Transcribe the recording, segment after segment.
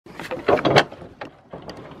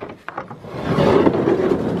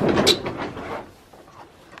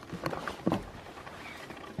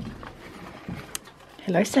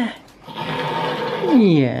Hello, sir.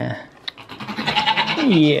 Yeah.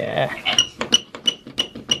 Yeah.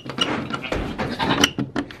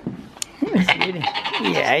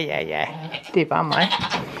 Yeah. Đi vào mày.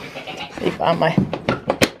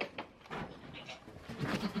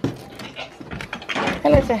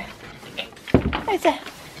 Hello, sir. Hi, sir.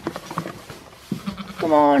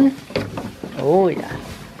 Come on. Oh, yeah.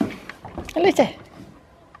 Hello, sir.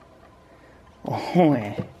 Oh,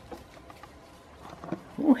 yeah.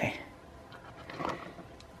 Oh, yeah.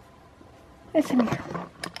 Listen here.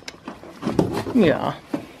 Yeah.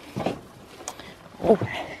 Oh.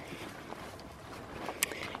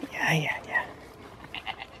 Yeah.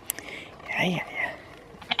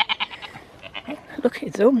 Look,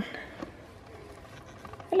 it's open.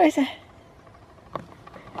 Hello, sir.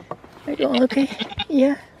 Are you all okay?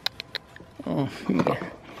 Yeah. Oh, yeah.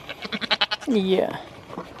 Yeah.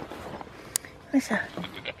 Lisa.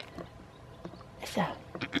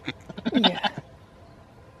 Yeah.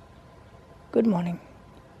 Good morning.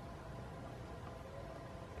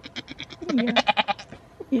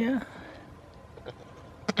 Yeah.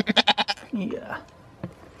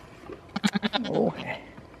 Oh,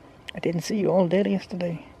 I didn't see you all day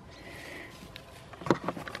yesterday.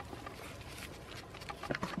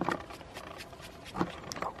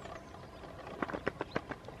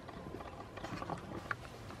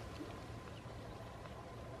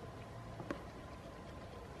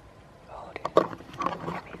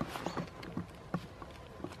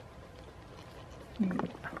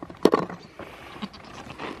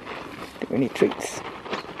 Do we need treats?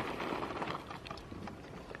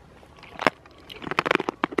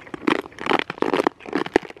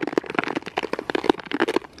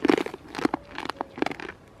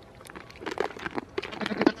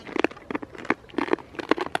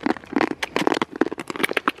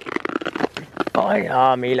 Oh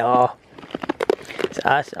ja, Milo.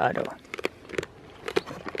 Sassy då.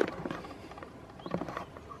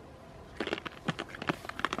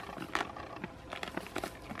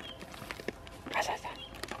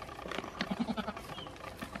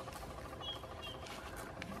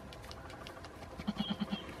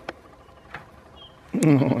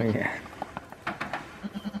 Oh yeah.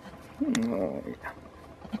 Oh yeah.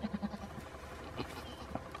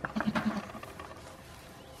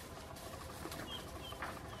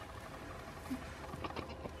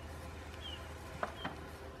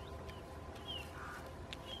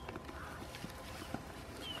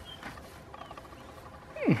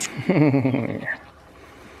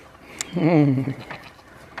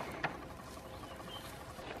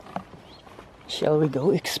 Shall we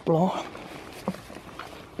go explore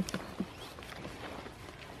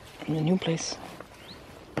in the new place?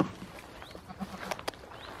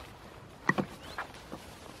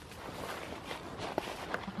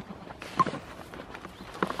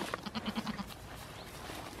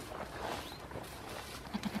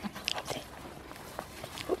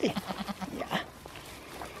 Okay. Yeah.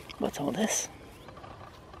 What's all this?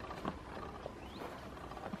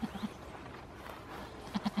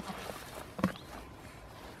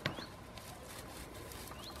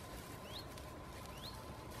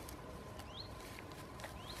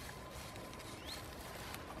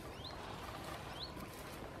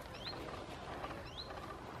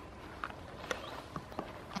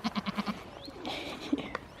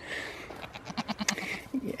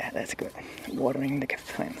 Yeah, that's good. Watering the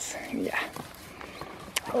plants. Yeah.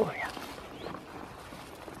 Oh yeah.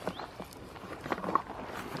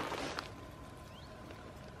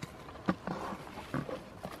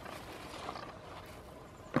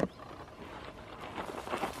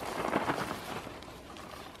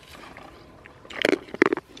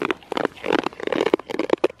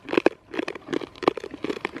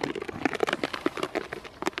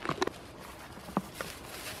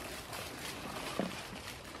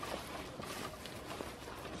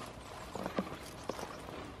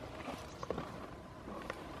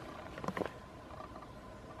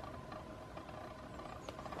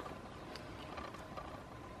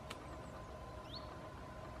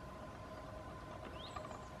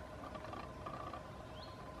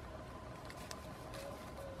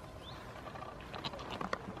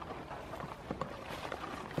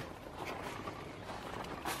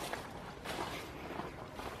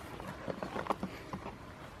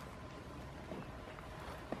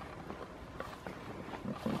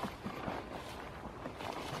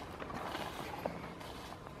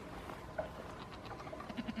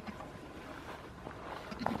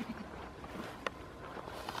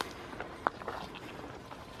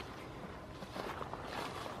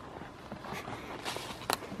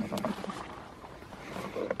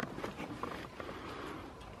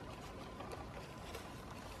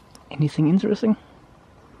 Anything interesting?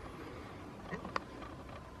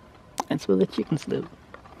 That's where the chickens live.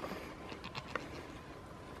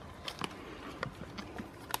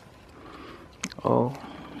 Oh,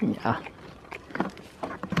 yeah.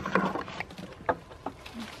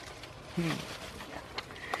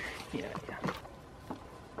 Yeah.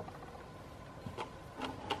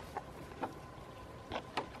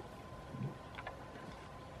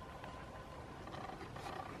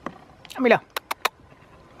 Milo.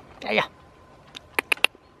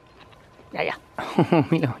 Ja.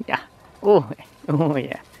 Milo, ja. Oh,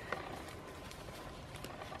 yeah.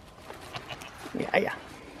 Ja.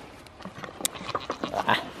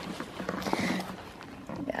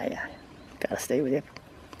 Yeah. Gotta stay with your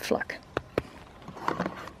flock.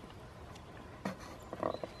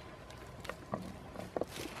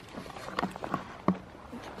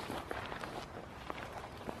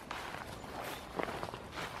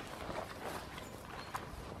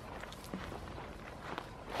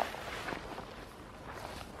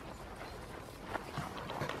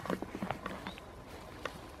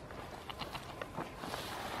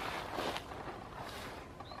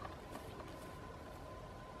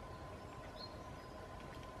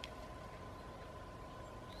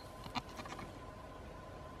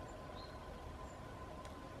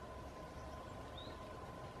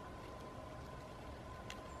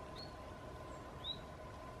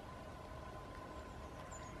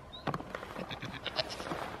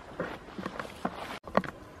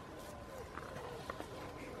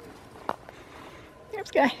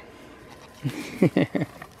 Sky.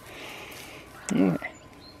 Okay.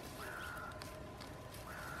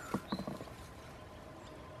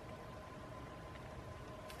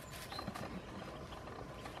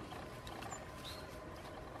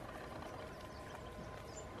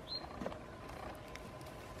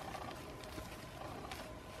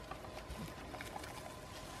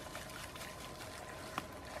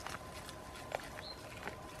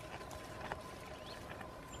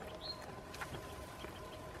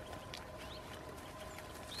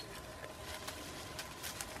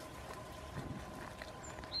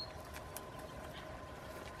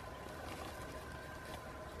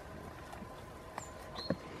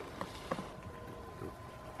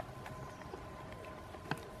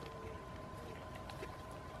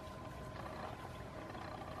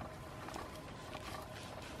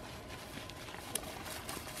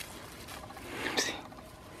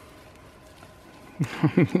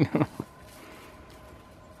 No.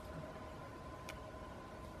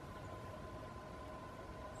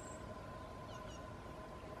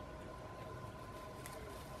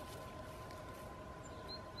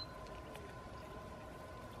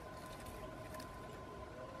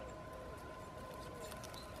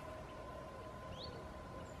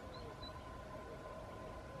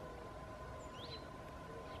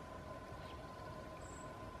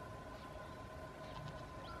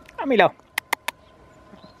 Milo.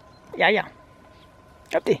 Ja.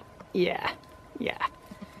 Up there. Yeah.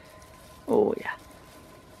 Oh, yeah.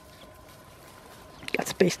 Got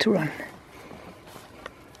space to run.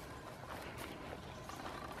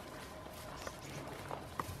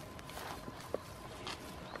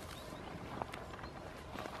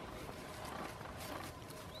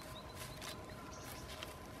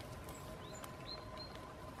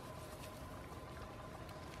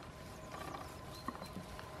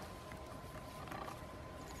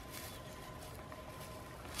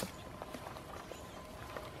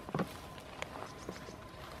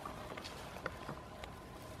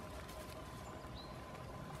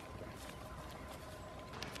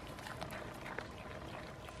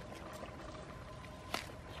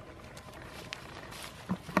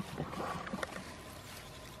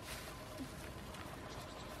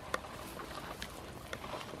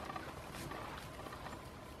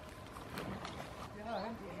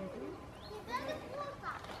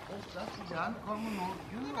 Sassy kommer nogle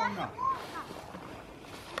gydunger.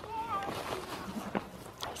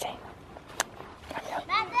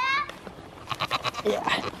 Ja.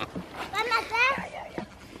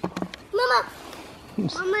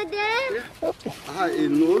 Mamma, det? Jeg har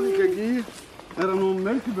en noget, vi kan give. Er der nogle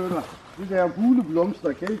mælkebøtter? De der gule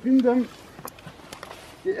blomster, kan I finde dem?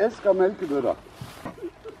 De elsker mælkebøtter.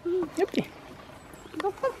 Juppie.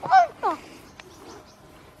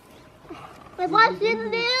 Jeg prøver at se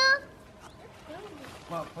den nede.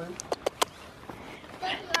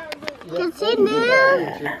 Kan du se den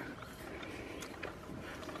nede?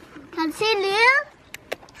 Kan du se den nede?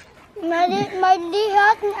 Må jeg lige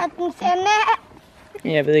høre den, at den ser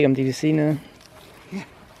med? Jeg ved ikke, om de kan sige noget. Ja.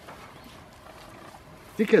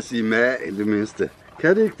 De kan sige med i det mindste.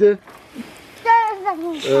 Kan de ikke det?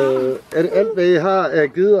 Er det alt, hvad I har, er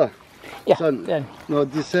gider? Ja, sådan, det er den. når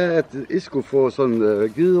de sagde, at I skulle få sådan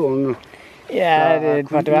gedeunger. Ja, det er et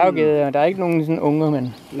par dværggeder, og der er ikke nogen sådan unger,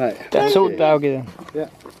 men Nej. der er 2 dværggeder. Ja.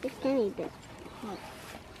 Det kan I det.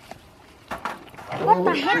 Hvordan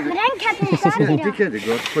kan du gøre Ja, det det kan det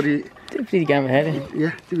godt, fordi Det er fordi, de gerne vil have det.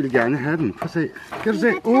 ja, de vil gerne have den. Prøv at se. Kan du se?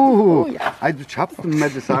 Ej, du tabte den med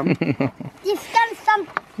det samme. De skal som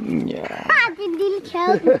Ja. din lille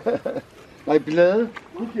kæde. Nej, blade.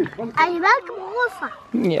 Ej, hvad kan bruges fra?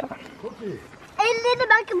 Ja. En lille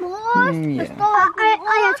hvad kan bruges. Ja.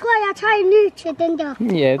 Og jeg tror, jeg tager en ny til den der. Ja, det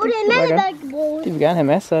Og det er en kunne lille være hvad godt. kan bruges. De vil gerne have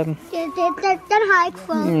masser af den. Den har jeg ikke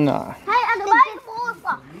fået. Nej. Hej, er det hvad kan bruges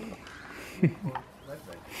fra?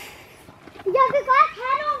 Jeg vil godt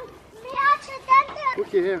have nogle mere til den der.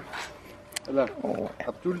 Okay, her. Eller,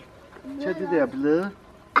 Abdul, tag de der blade.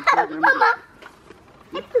 Mamma,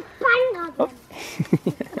 ikke du fanger den.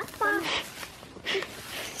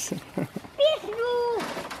 Spis nu.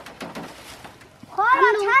 Prøv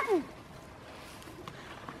at tage den.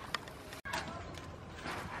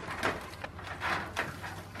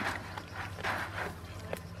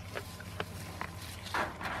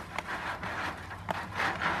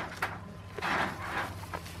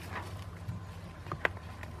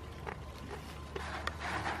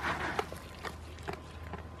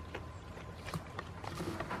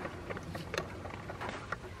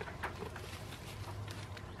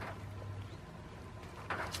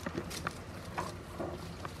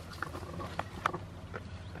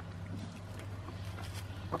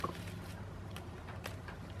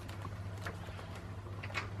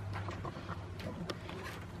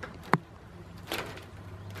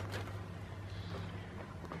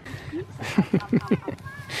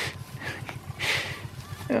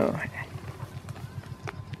 Jo.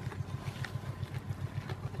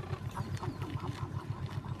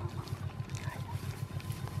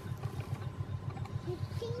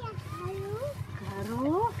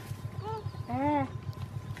 Karo? Ja,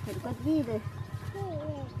 kan du godt lide det? Ja,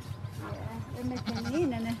 hvad med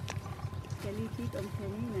kaninerne? Skal jeg lige kigge om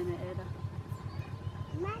kaninerne er der.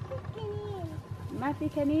 Matti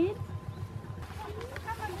kanin.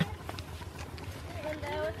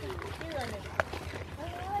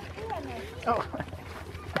 Oh.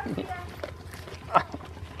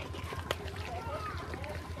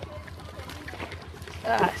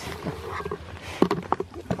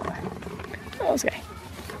 Okay.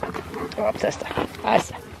 Testa.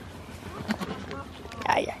 Alltså.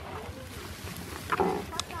 Ja, ja.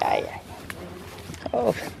 Ja, ja.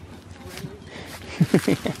 Oh.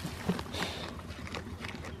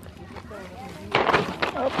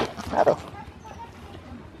 Hallå.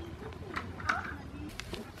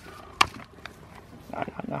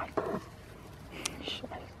 No.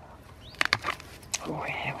 Oh,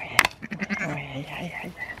 ja. Oh, ja.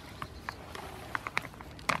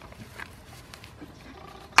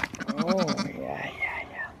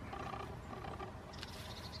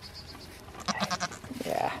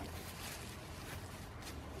 Ja.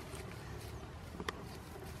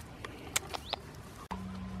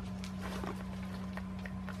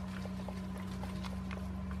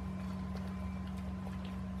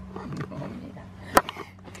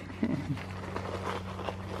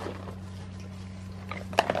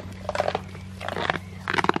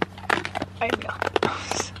 Ej, ja.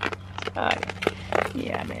 Ej.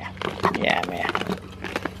 Ja, mere. Ja.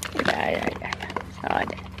 Ej,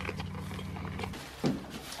 det.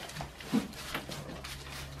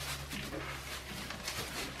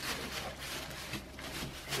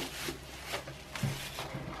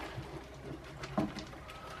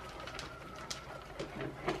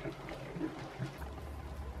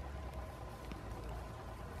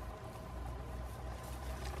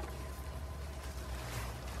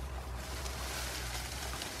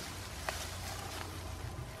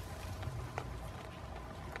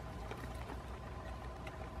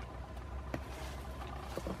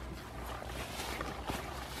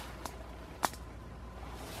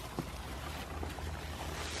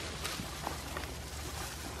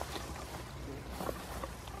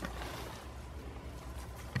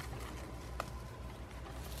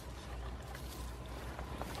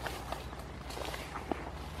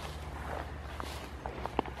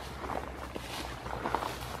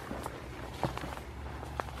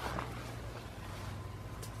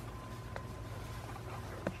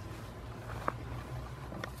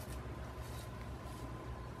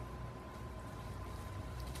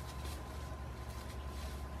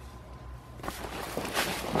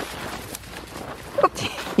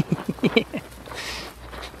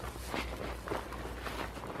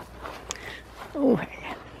 Oh,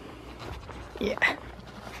 ja.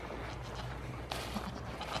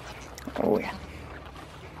 Oh, ja.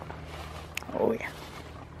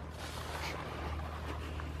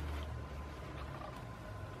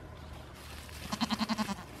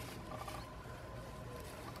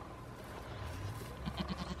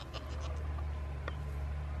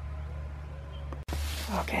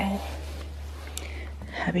 Okay.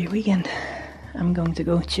 Happy weekend. I'm going to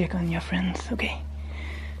go check on your friends, okay?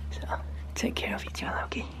 So, take care of each other,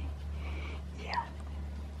 okay? Yeah.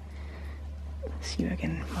 See you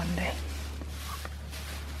again Monday.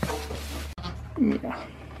 Yeah.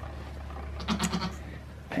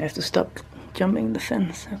 I have to stop jumping the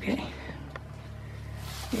fence, okay?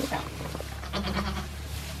 Yeah.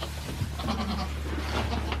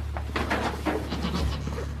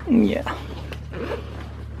 Yeah.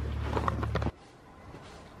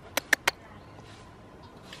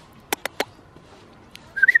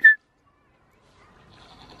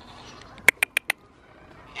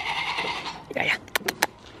 Yeah.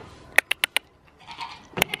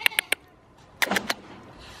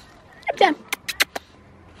 Jump.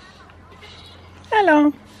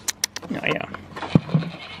 Hello.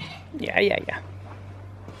 Ja. Ja.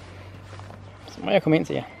 Så må jeg komme ind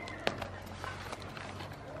til jer.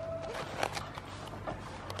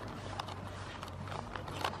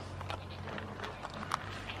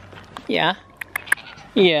 Ja.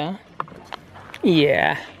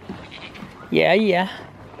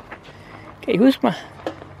 Kan I huske mig?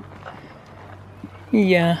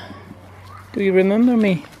 Ja. Do you remember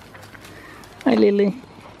me? Hi Lily.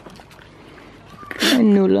 Hi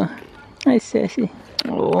Nuller. Hi Sassy.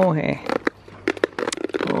 Oh hey.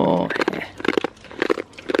 Oh hey.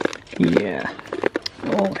 Yeah.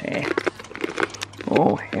 Oh hey.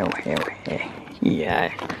 Oh hey.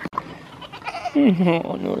 Yeah.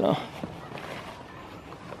 Oh Nuller.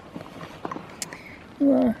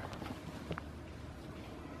 Ja.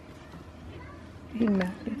 Helt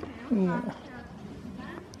mærkeligt. Ja.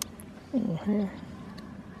 Okay.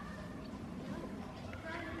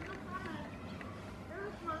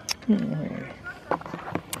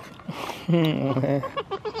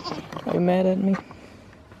 Are you mad at me?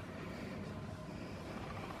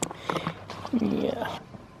 Yeah.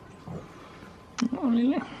 Oh,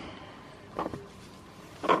 Lily. Yeah.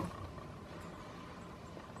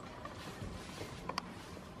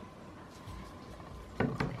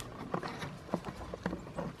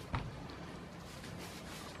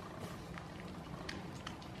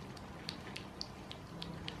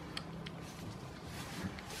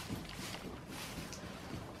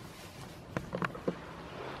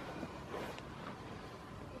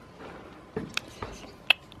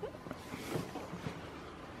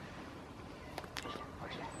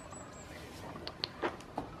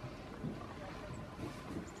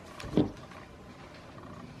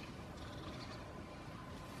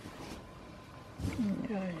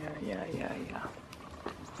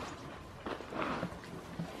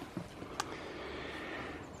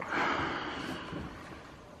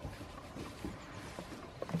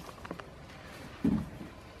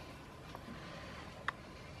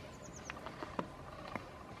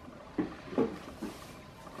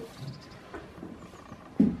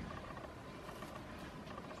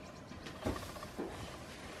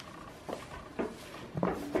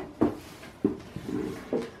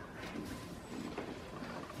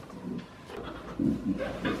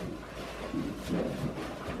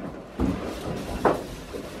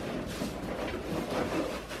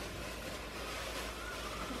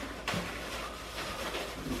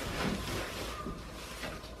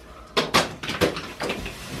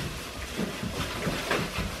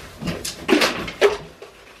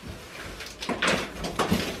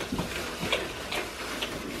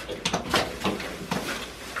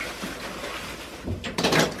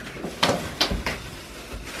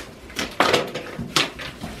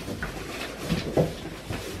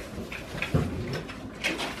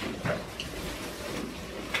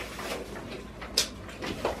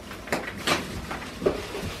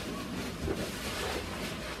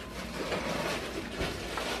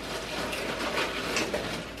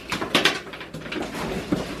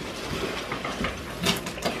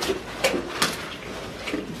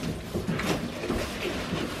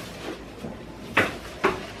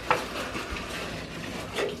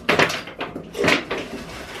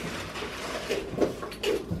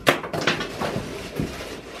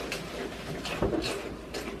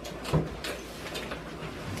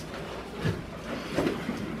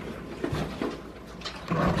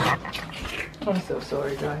 I'm so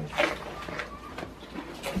sorry, guys.